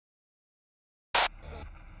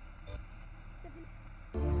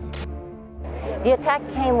The attack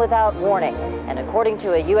came without warning, and according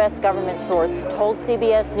to a U.S. government source, told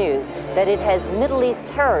CBS News that it has Middle East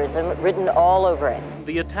terrorism written all over it.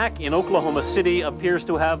 The attack in Oklahoma City appears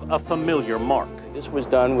to have a familiar mark. This was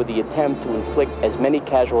done with the attempt to inflict as many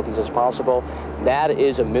casualties as possible. That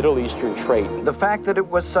is a Middle Eastern trait. The fact that it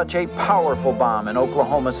was such a powerful bomb in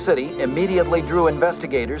Oklahoma City immediately drew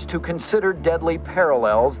investigators to consider deadly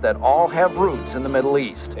parallels that all have roots in the Middle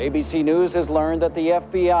East. ABC News has learned that the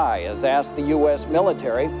FBI has asked the U.S.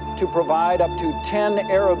 military to provide up to 10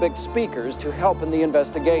 Arabic speakers to help in the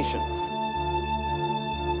investigation.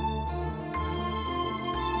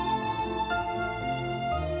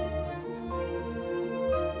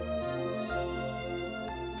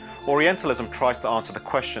 Orientalism tries to answer the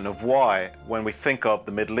question of why, when we think of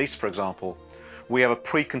the Middle East, for example, we have a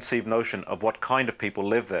preconceived notion of what kind of people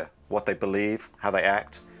live there, what they believe, how they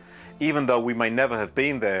act, even though we may never have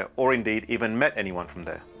been there or indeed even met anyone from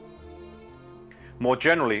there. More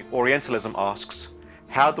generally, Orientalism asks,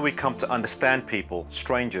 how do we come to understand people,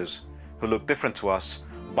 strangers, who look different to us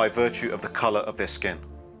by virtue of the color of their skin?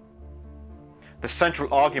 The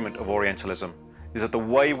central argument of Orientalism is that the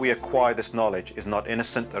way we acquire this knowledge is not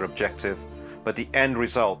innocent or objective, but the end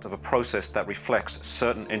result of a process that reflects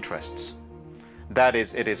certain interests. That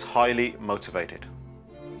is, it is highly motivated.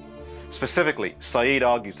 Specifically, Said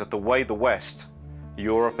argues that the way the West,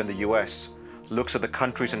 Europe and the US, looks at the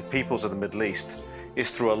countries and peoples of the Middle East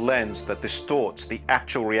is through a lens that distorts the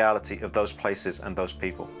actual reality of those places and those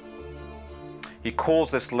people. He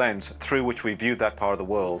calls this lens through which we view that part of the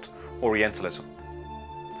world Orientalism,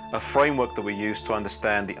 a framework that we use to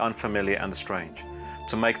understand the unfamiliar and the strange,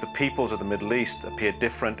 to make the peoples of the Middle East appear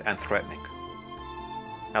different and threatening.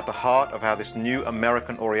 At the heart of how this new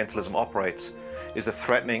American Orientalism operates is the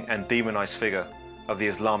threatening and demonized figure of the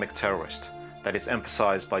Islamic terrorist that is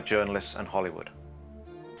emphasized by journalists and Hollywood.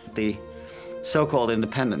 The so-called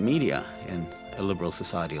independent media in a liberal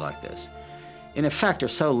society like this, in effect, are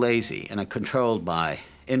so lazy and are controlled by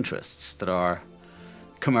interests that are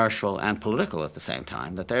commercial and political at the same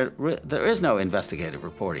time, that there is no investigative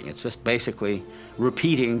reporting. It's just basically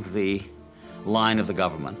repeating the line of the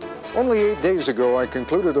government. Only 8 days ago, I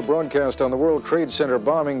concluded a broadcast on the World Trade Center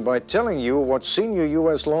bombing by telling you what senior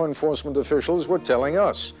U.S. law enforcement officials were telling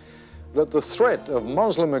us, that the threat of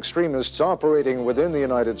Muslim extremists operating within the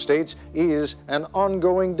United States is an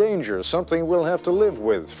ongoing danger, something we'll have to live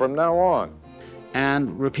with from now on.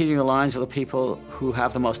 And repeating the lines of the people who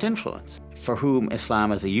have the most influence, for whom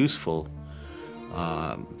Islam is a useful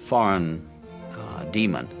foreign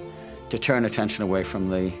demon to turn attention away from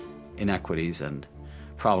the inequities and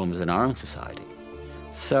problems in our own society.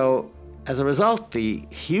 So, as a result, the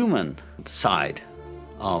human side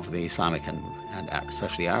of the Islamic and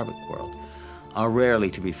especially Arabic world are rarely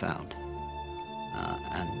to be found.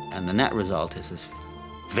 And the net result is this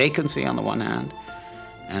vacancy on the one hand,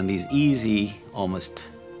 and these easy, almost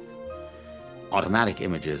automatic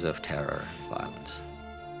images of terror and violence.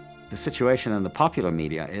 The situation in the popular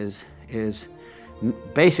media is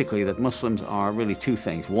basically that Muslims are really two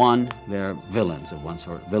things. One, they're villains of one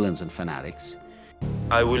sort, villains and fanatics.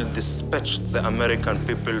 I will dispatch the American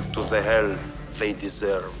people to the hell they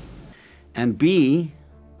deserve. And B,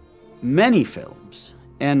 many films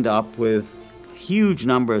end up with huge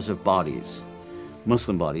numbers of bodies,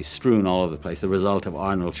 Muslim bodies, strewn all over the place, the result of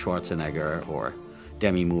Arnold Schwarzenegger or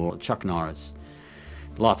Demi Moore, Chuck Norris.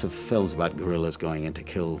 Lots of films about guerrillas going in to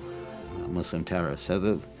kill Muslim terrorists.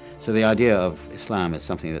 So the idea of Islam is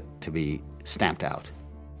something that to be stamped out.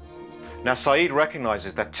 Now, Said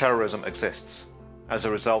recognizes that terrorism exists as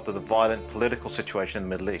a result of the violent political situation in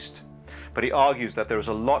the Middle East. But he argues that there is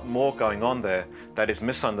a lot more going on there that is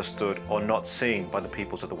misunderstood or not seen by the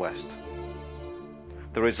peoples of the West.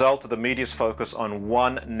 The result of the media's focus on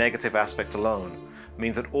one negative aspect alone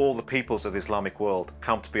means that all the peoples of the Islamic world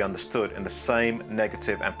come to be understood in the same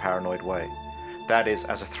negative and paranoid way. That is,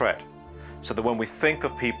 as a threat. So that when we think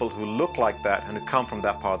of people who look like that and who come from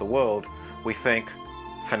that part of the world, we think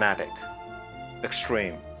fanatic,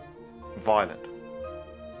 extreme, violent.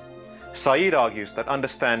 Said argues that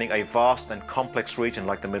understanding a vast and complex region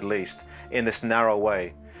like the Middle East in this narrow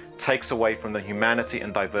way takes away from the humanity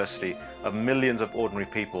and diversity of millions of ordinary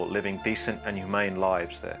people living decent and humane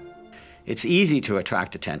lives there. It's easy to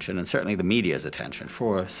attract attention, and certainly the media's attention,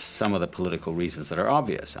 for some of the political reasons that are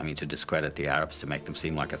obvious. I mean, to discredit the Arabs, to make them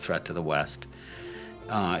seem like a threat to the West,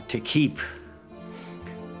 to keep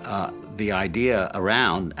the idea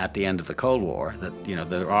around at the end of the Cold War that, you know,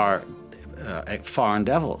 there are foreign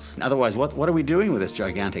devils. Otherwise, what are we doing with this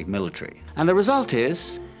gigantic military? And the result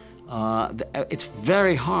is It's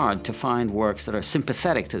very hard to find works that are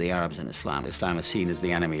sympathetic to the Arabs and Islam. Islam is seen as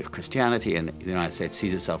the enemy of Christianity, and the United States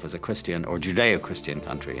sees itself as a Christian or Judeo-Christian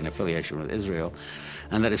country in affiliation with Israel,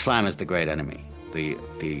 and that Islam is the great enemy,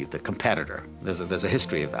 the competitor. There's a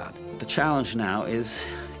history of that. The challenge now is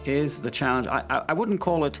the challenge. I wouldn't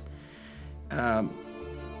call it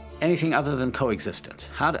anything other than coexistence.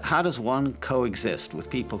 How does one coexist with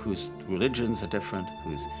people whose religions are different,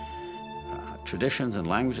 whose traditions and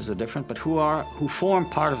languages are different, but who form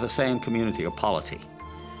part of the same community or polity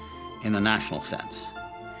in a national sense?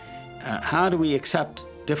 How do we accept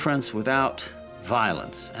difference without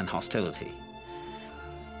violence and hostility?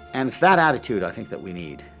 And it's that attitude, I think, that we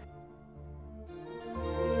need.